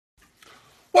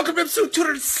Welcome to episode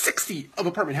 260 of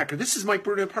Apartment Hacker. This is Mike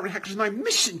Bruno, Apartment Hacker. It's my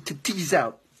mission to tease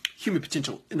out human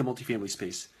potential in the multifamily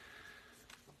space.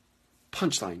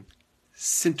 Punchline,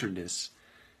 centeredness.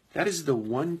 That is the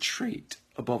one trait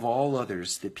above all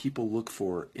others that people look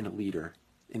for in a leader,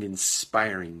 an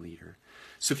inspiring leader.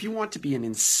 So if you want to be an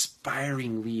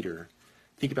inspiring leader,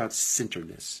 think about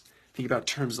centeredness. Think about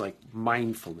terms like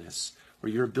mindfulness, or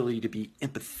your ability to be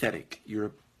empathetic,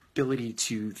 your ability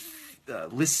to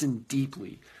listen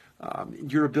deeply,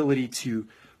 your ability to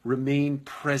remain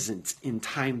present in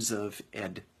times of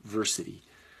adversity.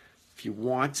 If you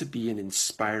want to be an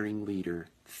inspiring leader,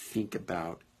 think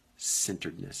about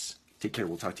centeredness. Take care.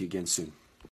 We'll talk to you again soon.